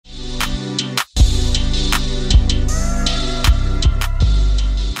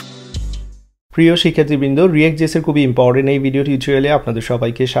প্রিয় শিক্ষার্থীবৃন্দ, React.js এর খুবই ইম্পর্টেন্ট এই ভিডিও টিউটোরিয়ালে আপনাদের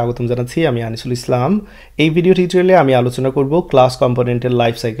সবাইকে স্বাগতম জানাচ্ছি। আমি আনিসুল ইসলাম। এই ভিডিও টিউটোরিয়ালে আমি আলোচনা করব ক্লাস কম্পোনেন্টের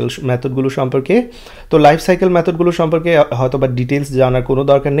লাইফ সাইকেল মেথডগুলো সম্পর্কে। তো লাইফ সাইকেল মেথডগুলো সম্পর্কে হয়তোবা ডিটেলস জানার কোনো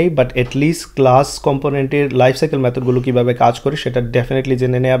দরকার নেই, but at least class কম্পোনেন্টের life cycle মেথডগুলো কীভাবে কাজ করে সেটা ডেফিনেটলি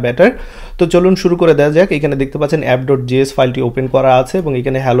জেনে নেওয়া বেটার। তো চলুন শুরু করে দেওয়া যাক। এখানে দেখতে পাচ্ছেন app.js ফাইলটি ওপেন করা আছে এবং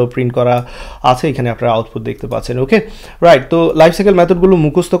এখানে হ্যালো প্রিন্ট করা আছে। এখানে আপনারা আউটপুট দেখতে পাচ্ছেন। ওকে, রাইট। তো লাইফ সাইকেল মেথডগুলো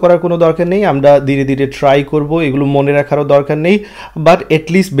মুখস্থ করার কোনো দরকার নেই, আমরা ধীরে ধীরে ট্রাই করব, এগুলো মনে রাখারও দরকার নেই, বাট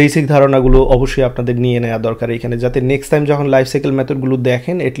এটলিস্ট বেসিক ধারণাগুলো অবশ্যই আপনাদের নিয়ে নেওয়া দরকার এখানে, যাতে নেক্সট টাইম যখন লাইফ সাইকেল মেথডগুলো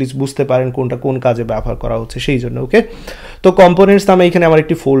দেখেন এটলিস্ট বুঝতে পারেন কোনটা কোন কাজে ব্যবহার করা হচ্ছে সেই জন্য। ওকে, তো কম্পোনেন্টস নামে এখানে আমার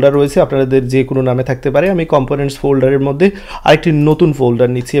একটি ফোল্ডার রয়েছে, আপনাদের যে কোনো নামে থাকতে পারে। আমি কম্পোনেন্টস ফোল্ডারের মধ্যে আরেকটি নতুন ফোল্ডার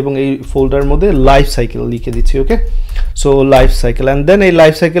নিচ্ছি এবং এই ফোল্ডারের মধ্যে লাইফ সাইকেল লিখে দিচ্ছি। ওকে, so life cycle, and then এই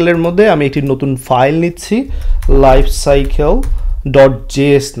লাইফ সাইকেলের মধ্যে আমি একটি নতুন ফাইল নিচ্ছি লাইফ সাইকেল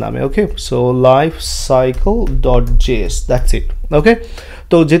 .js নামে। ওকে, so life cycle .js, that's it. ওকে,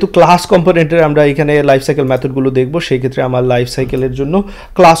 তো যেহেতু ক্লাস কম্পোনেন্টের আমরা এখানে লাইফ সাইকেল মেথডগুলো দেখবো, সেই ক্ষেত্রে আমার লাইফ সাইকেলের জন্য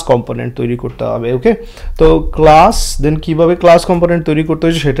ক্লাস কম্পোনেন্ট তৈরি করতে হবে। ওকে, তো ক্লাস দেন কীভাবে ক্লাস কম্পোনেন্ট তৈরি করতে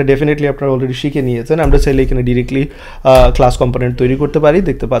হয় সেটা ডেফিনেটলি আপনারা অলরেডি শিখে নিয়েছেন। আমরা চাইলে এখানে ডিরেক্টলি ক্লাস কম্পোনেন্ট তৈরি করতে পারি,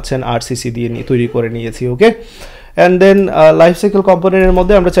 দেখতে পাচ্ছেন RCC দিয়ে তৈরি করে নিয়েছি। ওকে, অ্যান্ড দেন লাইফ সাইকেল কম্পোনেন্টের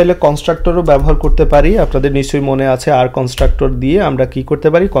মধ্যে আমরা চাইলে কনস্ট্রাক্টরও ব্যবহার করতে পারি। আপনাদের নিশ্চয়ই মনে আছে আর কনস্ট্রাক্টর দিয়ে আমরা কি করতে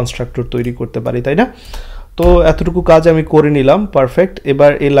পারি, কনস্ট্রাক্টর তৈরি করতে পারি, তাই না? তো এতটুকু কাজ আমি করে নিলাম, পারফেক্ট।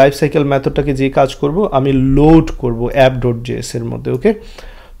 এবার এই লাইফ সাইকেল মেথডটাকে যে কাজ করব, আমি লোড করব app.js এর মধ্যে। ওকে,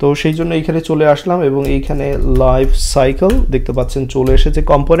 তো সেই জন্য এইখানে চলে আসলাম এবং এইখানে লাইফ সাইকেল দেখতে পাচ্ছেন চলে এসেছে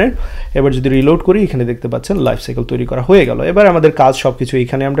কম্পোনেন্ট। এবার যদি রিলোড করি, এখানে দেখতে পাচ্ছেন লাইফ সাইকেল তৈরি করা হয়ে গেল। এবার আমাদের কাজ সব কিছু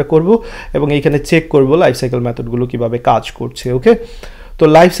এইখানে আমরা করব এবং এইখানে চেক করব লাইফ সাইকেল মেথডগুলো কীভাবে কাজ করছে। ওকে, তো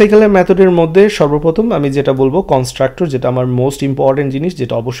লাইফ সাইকেলের মেথডের মধ্যে সর্বপ্রথম আমি যেটা বলবো কনস্ট্রাক্টর, যেটা আমার মোস্ট ইম্পর্টেন্ট জিনিস,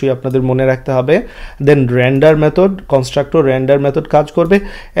 যেটা অবশ্যই আপনাদের মনে রাখতে হবে। দেন render method, constructor render method কাজ করবে,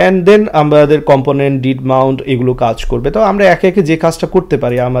 অ্যান্ড দেন আমাদের কম্পোনেন্ট ডিড মাউন্ট এগুলো কাজ করবে। তো আমরা একে একে যে কাজটা করতে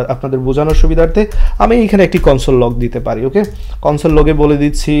পারি আপনাদের বোঝানোর সুবিধার্থে আমি এখানে একটি কনসোল লগ দিতে পারি। ওকে, কনসোল লগে বলে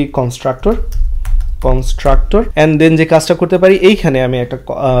দিচ্ছি কনস্ট্রাক্টর অ্যান্ড দেন যে কাজটা করতে পারি, এইখানে আমি একটা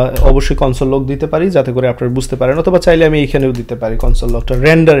অবশ্যই কনসোল লগ দিতে পারি যাতে করে আপনারা বুঝতে পারেন, অথবা চাইলে আমি এইখানেও দিতে পারি কনসোল লগটা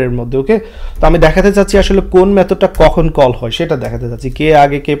রেন্ডারের মধ্যে। ওকে, তো আমি দেখাতে চাচ্ছি আসলে কোন মেথডটা কখন কল হয় সেটা দেখাতে চাচ্ছি, কে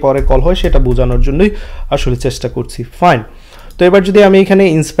আগে কে পরে কল হয় সেটা বোঝানোর জন্যই আসলে চেষ্টা করছি। ফাইন। তো এবার যদি আমি এখানে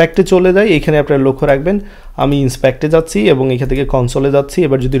ইন্সপেক্টে চলে যাই, এখানে আপনারা লক্ষ্য রাখবেন আমি ইন্সপেক্টে যাচ্ছি এবং এখান থেকে কনসোলে যাচ্ছি।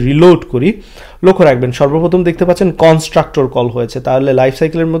 এবার যদি রিলোড করি, লক্ষ্য রাখবেন সর্বপ্রথম দেখতে পাচ্ছেন কনস্ট্রাক্টর কল হয়েছে। তাহলে লাইফ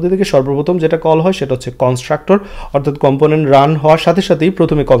সাইকেলের মধ্যে থেকে সর্বপ্রথম যেটা কল হয় সেটা হচ্ছে কনস্ট্রাক্টর, অর্থাৎ কম্পোনেন্ট রান হওয়ার সাথে সাথেই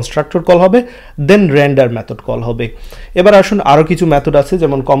প্রথমে কনস্ট্রাক্টর কল হবে, দেন রেন্ডার মেথড কল হবে। এবার আসুন আরও কিছু মেথড আছে,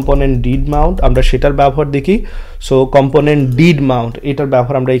 যেমন কম্পোনেন্ট ডিড মাউন্ট, আমরা সেটার ব্যবহার দেখি। সো কম্পোনেন্ট ডিড মাউন্ট এটার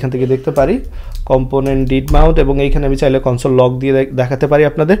ব্যবহার আমরা এখান থেকে দেখতে পারি, কম্পোনেন্ট ডিড মাউন্ট, এবং এইখানে আমি চাইলে কনসোল লগ দিয়ে দেখাতে পারি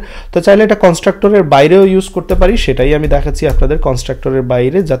আপনাদের। তো চাইলে এটা কনস্ট্রাক্টরের বাইরেও ইউজ করতে পারি, সেটাই আমি দেখাচ্ছি আপনাদের কনস্ট্রাক্টরের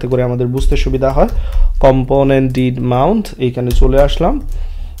বাইরে, যাতে করে আমাদের বুঝতে সুবিধা হয়। কম্পোনেন্ট ডিড মাউন্ট এইখানে চলে আসলাম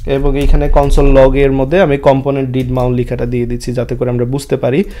এবং এইখানে কনসোল লগের মধ্যে আমি কম্পোনেন্ট ডিড মাউন্ট লেখাটা দিয়ে দিচ্ছি, যাতে করে আমরা বুঝতে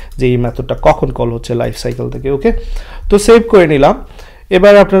পারি যে এই মেথডটা কখন কল হচ্ছে লাইফ সাইকেল থেকে। ওকে, তো সেভ করে নিলাম।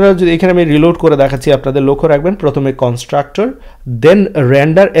 এবার আপনারা যদি এখানে আমি রিলোড করে দেখাচ্ছি, আপনাদের লক্ষ্য রাখবেন প্রথমে কনস্ট্রাক্টর, দেন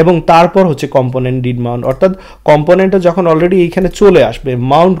রেন্ডার এবং তারপর হচ্ছে কম্পোনেন্ট ডিড মাউন্ট, অর্থাৎ কম্পোনেন্টটা যখন অলরেডি এইখানে চলে আসবে,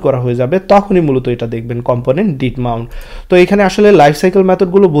 মাউন্ট করা হয়ে যাবে, তখনই মূলত এটা দেখবেন কম্পোনেন্ট ডিড মাউন্ট। তো এখানে আসলে লাইফ সাইকেল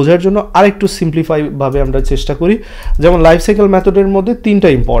মেথডগুলো বোঝার জন্য আরেকটু সিম্পলিফাই ভাবে আমরা চেষ্টা করি। যেমন লাইফ সাইকেল মেথডের মধ্যে তিনটা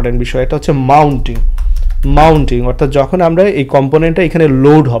ইম্পর্টেন্ট বিষয়, এটা হচ্ছে মাউন্টিং, অর্থাৎ যখন আমরা এই কম্পোনেন্টটা এখানে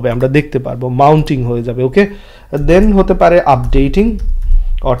লোড হবে আমরা দেখতে পারবো মাউন্টিং হয়ে যাবে। ওকে, দেন হতে পারে আপডেটিং,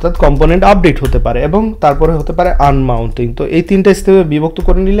 অর্থাৎ কম্পোনেন্ট আপডেট হতে পারে, এবং তারপরে হতে পারে আনমাউন্টিং। তো এই তিনটা স্টেপে বিভক্ত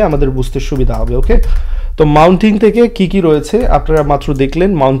করে নিলে আমাদের বুঝতে সুবিধা হবে। ওকে, তো মাউন্টিং থেকে কি কি রয়েছে আপনারা মাত্র দেখলেন।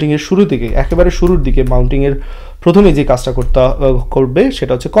 মাউন্টিংয়ের শুরু থেকে একেবারে শুরুর দিকে মাউন্টিংয়ের প্রথমে যে কাজটা করবে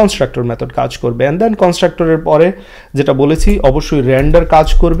সেটা হচ্ছে কনস্ট্রাক্টর মেথড কাজ করবে, অ্যান্ড দেন কনস্ট্রাক্টরের পরে যেটা বলেছি অবশ্যই রেন্ডার কাজ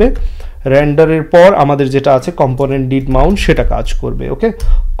করবে, রেন্ডারের পর আমাদের যেটা আছে কম্পোনেন্ট ডিড মাউন্ট সেটা কাজ করবে। ওকে,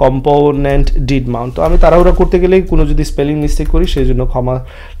 কম্পোনেন্ট ডিড মাউন্ট। তো আমি তাড়াহুড়া করতে গেলে কোনো যদি স্পেলিং মিস্টেক করি সেই জন্য ক্ষমা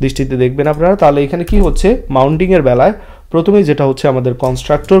দৃষ্টিতে দেখবেন আপনারা। তাহলে এখানে কি হচ্ছে, মাউন্টিংয়ের বেলায় প্রথমেই যেটা হচ্ছে আমাদের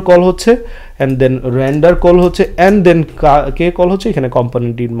কনস্ট্রাক্টর কল হচ্ছে, অ্যান্ড দেন রেন্ডার কল হচ্ছে, অ্যান্ড দেন কে কল হচ্ছে, এখানে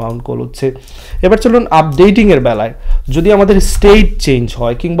কম্পোনেন্ট ডিড মাউন্ট কল হচ্ছে। এবার চলুন আপডেটিংয়ের বেলায় যদি আমাদের স্টেট চেঞ্জ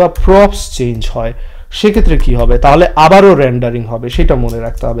হয় কিংবা প্রপস চেঞ্জ হয়, সেক্ষেত্রে কি হবে, তাহলে আবারও রেন্ডারিং হবে, সেটা মনে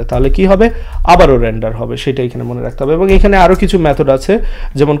রাখতে হবে। তাহলে কি হবে, আবারও রেন্ডার হবে, সেটা এখানে মনে রাখতে হবে। এবং এখানে আরও কিছু মেথড আছে,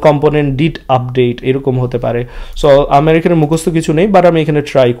 যেমন কম্পোনেন্ট ডিড আপডেট, এরকম হতে পারে। সো আমার এখানে মুখস্থ কিছু নেই, বাট আমি এখানে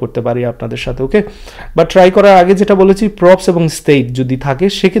ট্রাই করতে পারি আপনাদের সাথে, ওকে। বাট ট্রাই করার আগে যেটা বলেছি, প্রপস এবং স্টেট যদি থাকে,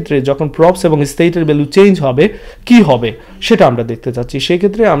 সেক্ষেত্রে যখন প্রপস এবং স্টেটের ভ্যালু চেঞ্জ হবে কি হবে সেটা আমরা দেখতে চাচ্ছি।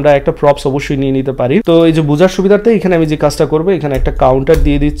 সেক্ষেত্রে আমরা একটা প্রপস অবশ্যই নিয়ে নিতে পারি। তো এই যে বোঝার সুবিধার্থে এখানে আমি যে কাজটা করবো, এখানে একটা কাউন্টার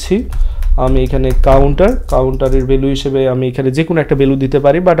দিয়ে দিচ্ছি। আমি এখানে কাউন্টারের ভ্যালু হিসেবে আমি এখানে যে কোনো একটা ভ্যালু দিতে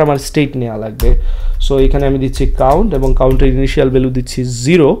পারি, বাট আমার স্টেট নেওয়া লাগবে। সো এখানে আমি দিচ্ছি কাউন্ট, এবং কাউন্টের ইনিশিয়াল ভ্যালু দিচ্ছি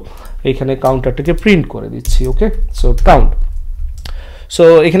 0। এখানে কাউন্টারটাকে প্রিন্ট করে দিচ্ছি, ওকে। So count. সো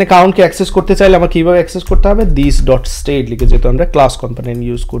এখানে কাউন্টকে অ্যাক্সেস করতে চাইলে আমার কীভাবে অ্যাক্সেস করতে হবে, দিস ডট স্টেট লিখে, যেহেতু আমরা ক্লাস কম্পোনেন্ট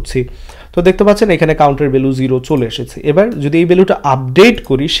ইউজ করছি। তো দেখতে পাচ্ছেন এখানে কাউন্টের ভ্যালু 0 চলে এসেছে। এবার যদি এই ভ্যালুটা আপডেট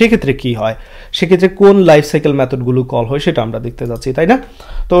করি, সেক্ষেত্রে কি হয়, সেক্ষেত্রে কোন লাইফ সাইকেল মেথডগুলো কল হয় সেটা আমরা দেখতে যাচ্ছি, তাই না?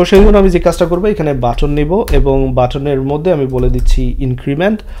 তো সেই জন্য আমি যে কাজটা করবো, এখানে বাটন নেব, এবং বাটনের মধ্যে আমি বলে দিচ্ছি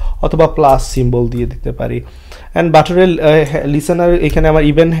ইনক্রিমেন্ট অথবা প্লাস সিম্বল দিয়ে দিতে পারি। অ্যান্ড বাটনের লিসেনার এখানে আমার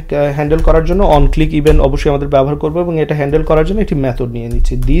ইভেন্ট হ্যান্ডেল করার জন্য অন ক্লিক ইভেন্ট অবশ্যই আমাদের ব্যবহার করবো, এবং এটা হ্যান্ডেল করার জন্য একটি মেথড নিয়ে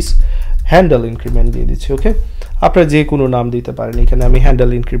নিচ্ছি, দিস হ্যান্ডেল ইনক্রিমেন্ট দিয়ে দিচ্ছি, ওকে। আপনারা যে কোনো নাম দিতে পারেন, এখানে আমি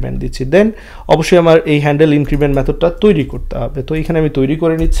হ্যান্ডেল ইনক্রিমেন্ট দিচ্ছি। দেন অবশ্যই আমার এই হ্যান্ডেল ইনক্রিমেন্ট মেথডটা তৈরি করতে হবে। তো এখানে আমি তৈরি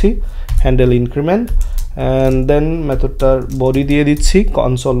করে নিচ্ছি handle increment, and then মেথডটার body দিয়ে দিচ্ছি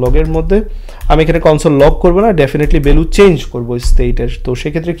কনসোল লগের মধ্যে। আমি এখানে কনসোল লগ করবো না, ডেফিনেটলি ভ্যালু চেঞ্জ করবো স্টেটের। তো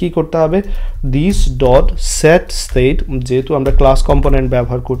সেক্ষেত্রে কি করতে হবে, দিস ডট সেট স্টেট, যেহেতু আমরা ক্লাস কম্পোনেন্ট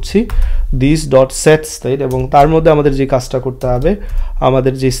ব্যবহার করছি, দিস ডট সেট স্টেট, এবং তার মধ্যে আমাদের যে কাজটা করতে হবে,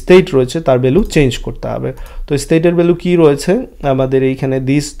 আমাদের যে স্টেট রয়েছে তার ভ্যালু চেঞ্জ করতে হবে। তো স্টেটের ভ্যালু কি রয়েছে আমাদের এইখানে,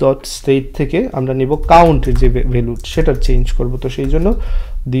 দিস ডট স্টেট থেকে আমরা নিব কাউন্টের যে ভ্যালু, সেটা চেঞ্জ করব। তো সেই জন্য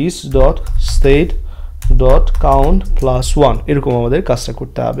this dot state dot count +1, এরকম আমাদের কাজটা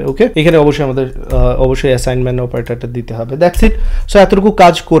করতে হবে, ওকে। এখানে অবশ্যই আমাদের অবশ্যই অ্যাসাইনমেন্ট অপারেটরটা দিতে হবে, দ্যাটস ইট। সো এতটুকু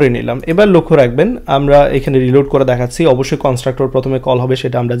কাজ করে নিলাম। এবার লক্ষ্য রাখবেন, আমরা এখানে রিলোড করে দেখাচ্ছি, অবশ্যই কনস্ট্রাক্টর প্রথমে কল হবে,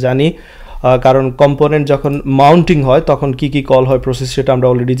 সেটা আমরা জানি, কারণ কম্পোনেন্ট যখন মাউন্টিং হয় তখন কি কি কল হয় প্রসেস, সেটা আমরা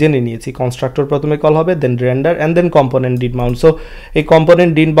অলরেডি জেনে নিয়েছি। কনস্ট্রাক্টর প্রথমে কল হবে, দেন render, and then component did Mount. So এই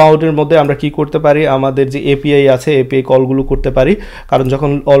কম্পোনেন্ট ডিড মাউন্টের মধ্যে আমরা কি করতে পারি, আমাদের যে এপিআই আছে এপিআই কলগুলো করতে পারি, কারণ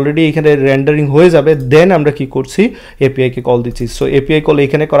যখন অলরেডি এখানে রেন্ডারিং হয়ে যাবে, দেন আমরা কি করছি, এপিআইকে কল দিচ্ছি। সো এপিআই কল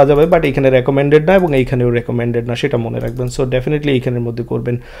এখানে করা যাবে, বাট এখানে রেকমেন্ডেড না, এবং এইখানেও রেকমেন্ডেড না, সেটা মনে রাখবেন। সো ডেফিনেটলি এইখানের মধ্যে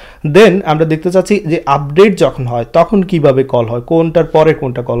করবেন। দেন আমরা দেখতে চাচ্ছি যে আপডেট যখন হয় তখন কিভাবে কল হয়, কোনটার পরে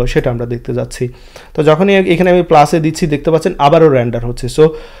কোনটা কল হয় সেটা আমরা দেখতে যাচ্ছি। তো যখনই এখানে আমি প্লাসে দিচ্ছি, দেখতে পাচ্ছেন আবারও রেন্ডার হচ্ছে। সো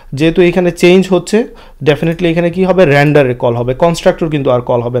যেহেতু এখানে চেঞ্জ হচ্ছে, ডেফিনেটলি এখানে কি হবে, রেন্ডারে কল হবে, কনস্ট্রাক্টর কিন্তু আর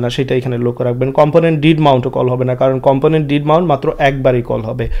কল হবে না, সেটা এখানে লক্ষ্য রাখবেন। কম্পোনেন্ট ডিড মাউন্টও কল হবে না, কারণ কম্পোনেন্ট ডিড মাউন্ট মাত্র একবারই কল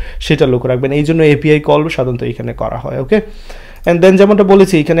হবে, সেটা লক্ষ্য রাখবেন। এই জন্য এপিআই কল সাধারণত এখানে করা হয়, ওকে। অ্যান্ড দেন যেমনটা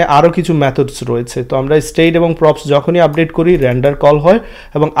বলেছি, এখানে আরও কিছু মেথডস রয়েছে। তো আমরা স্টেট এবং প্রপস যখনই আপডেট করি, রেন্ডার কল হয়,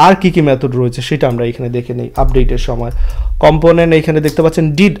 এবং আর কি কি মেথড রয়েছে সেটা আমরা এখানে দেখে নিই আপডেটের সময়। কম্পোনেন্ট এখানে দেখতে পাচ্ছেন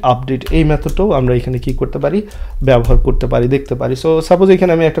ডিড আপডেট, এই মেথডটাও আমরা এখানে কি করতে পারি, ব্যবহার করতে পারি, দেখতে পারি। সো সাপোজ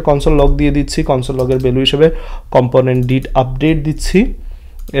এখানে আমি একটা কনসোল লগ দিয়ে দিচ্ছি, কনসোল লগের ভ্যালু হিসেবে কম্পোনেন্ট ডিড আপডেট দিচ্ছি,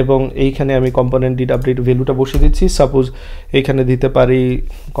 এবং এইখানে আমি কম্পোনেন্ট ডিড আপডেট ভ্যালুটা বসিয়ে দিচ্ছি। সাপোজ এখানে দিতে পারি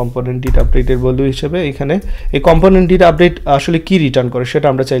কম্পোনেন্ট ডিড আপডেটের ভ্যালু হিসেবে, এখানে এই কম্পোনেন্ট ডিড আপডেট আসলে কি রিটার্ন করে সেটা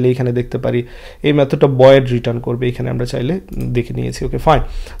আমরা চাইলে এখানে দেখতে পারি। এই মেথডটা ভয়েড রিটার্ন করবে, এখানে আমরা চাইলে দেখে নিয়েছি, ওকে ফাইন।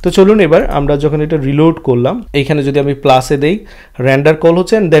 তো চলুন এবার আমরা যখন এটা রিলোড করলাম, এইখানে যদি আমি প্লাসে দেই, রেন্ডার কল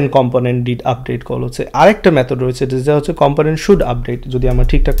হচ্ছে, and then component did update call হচ্ছে। আরেকটা মেথড রয়েছে যেটা হচ্ছে কম্পোনেন্ট শুড আপডেট, যদি আমার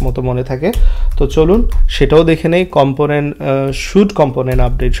ঠিকঠাক মতো মনে থাকে। তো চলুন সেটাও দেখে নেই। কম্পোনেন্ট শুড কম্পোনেন্ট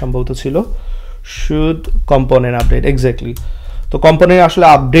আপডেট সম্ভবত ছিল, শুড কম্পোনেন্ট আপডেট, এক্স্যাক্টলি। তো কম্পোনেন্ট আসলে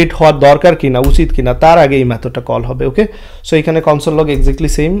আপডেট হওয়ার দরকার কিনা, উচিত কিনা, তার আগে এই মেথডটা কল হবে, ওকে। সো এখানে কনসোল লগ এক্স্যাক্টলি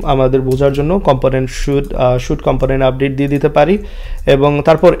সেম, আমাদের বোঝার জন্য কম্পোনেন্ট শুড কম্পোনেন্ট আপডেট দিয়ে দিতে পারি, এবং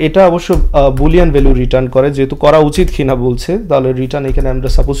তারপর এটা অবশ্য বুলিয়ান ভ্যালু রিটার্ন করে, যেহেতু করা উচিত কিনা বলছে, তাহলে রিটার্ন এখানে আমরা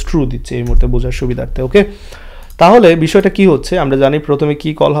সাপোজ ট্রু দিচ্ছি এই মুহূর্তে বোঝার সুবিধার্থে, ওকে। তাহলে বিষয়টা কি হচ্ছে, আমরা জানি প্রথমে কি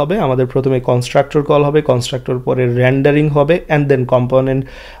কল হবে, আমাদের প্রথমে কনস্ট্রাক্টর কল হবে, কনস্ট্রাক্টর পরে রেন্ডারিং হবে, অ্যান্ড দেন কম্পোনেন্ট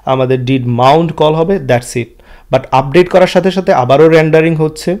আমাদের ডিড মাউন্ট কল হবে, দ্যাটস ইট। বাট আপডেট করার সাথে সাথে আবারও রেন্ডারিং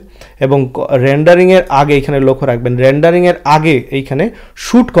হচ্ছে, এবং রেন্ডারিংয়ের আগে এখানে লক্ষ্য রাখবেন, রেন্ডারিংয়ের আগে এইখানে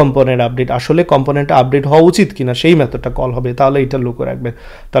শুড কম্পোনেন্ট আপডেট, আসলে কম্পোনেন্টটা আপডেট হওয়া উচিত কিনা সেই মেথডটা কল হবে, তাহলে এটা লক্ষ্য রাখবেন।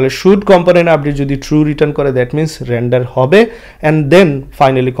 তাহলে শুড কম্পোনেন্ট আপডেট যদি ট্রু রিটার্ন করে, দ্যাট মিনস রেন্ডার হবে, and then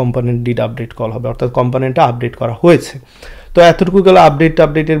finally component did update call হবে, অর্থাৎ কম্পোনেন্টটা আপডেট করা হয়েছে। তো এতটুকু গেল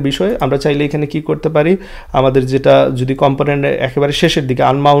আপডেটের বিষয়। আমরা চাইলে এখানে কি করতে পারি, আমাদের যেটা যদি কম্পোনেন্ট একেবারে শেষের দিকে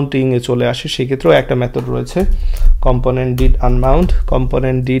আনমাউন্টিংয়ে চলে আসে সেক্ষেত্রেও একটা মেথড রয়েছে, কম্পোনেন্ট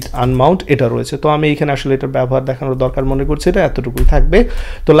ডিড আনমাউন্ট এটা রয়েছে। তো আমি এখানে আসলে এটার ব্যবহার দেখানোর দরকার মনে করছি, এটা এতটুকুই থাকবে।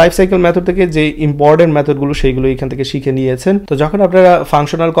 তো লাইফ সাইকেল মেথড থেকে যে ইম্পর্টেন্ট মেথডগুলো সেইগুলো এখান থেকে শিখে নিয়েছেন। তো যখন আপনারা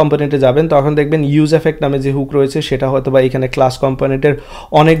ফাংশনাল কম্পোনেন্টে যাবেন তখন দেখবেন ইউজ এফেক্ট নামে যে হুক রয়েছে সেটা হয়তো বা এখানে ক্লাস কম্পোনেন্টের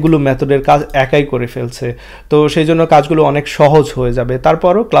অনেকগুলো মেথডের কাজ একাই করে ফেলছে, তো সেই জন্য কাজগুলো অনেক সহজ হয়ে যাবে।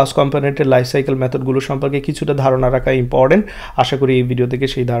 তারপরও ক্লাস কম্পোনেন্টের লাইফ সাইকেল মেথডগুলো সম্পর্কে কিছুটা ধারণা রাখা ইম্পর্টেন্ট। আশা করি এই ভিডিও থেকে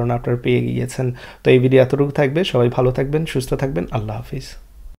সেই ধারণা আপনারা পেয়ে গিয়েছেন। তো এই ভিডিও এতটুকু থাকবে, সবাই ভালো থাকবেন, সুস্থ থাকবেন, আল্লাহ হাফিজ।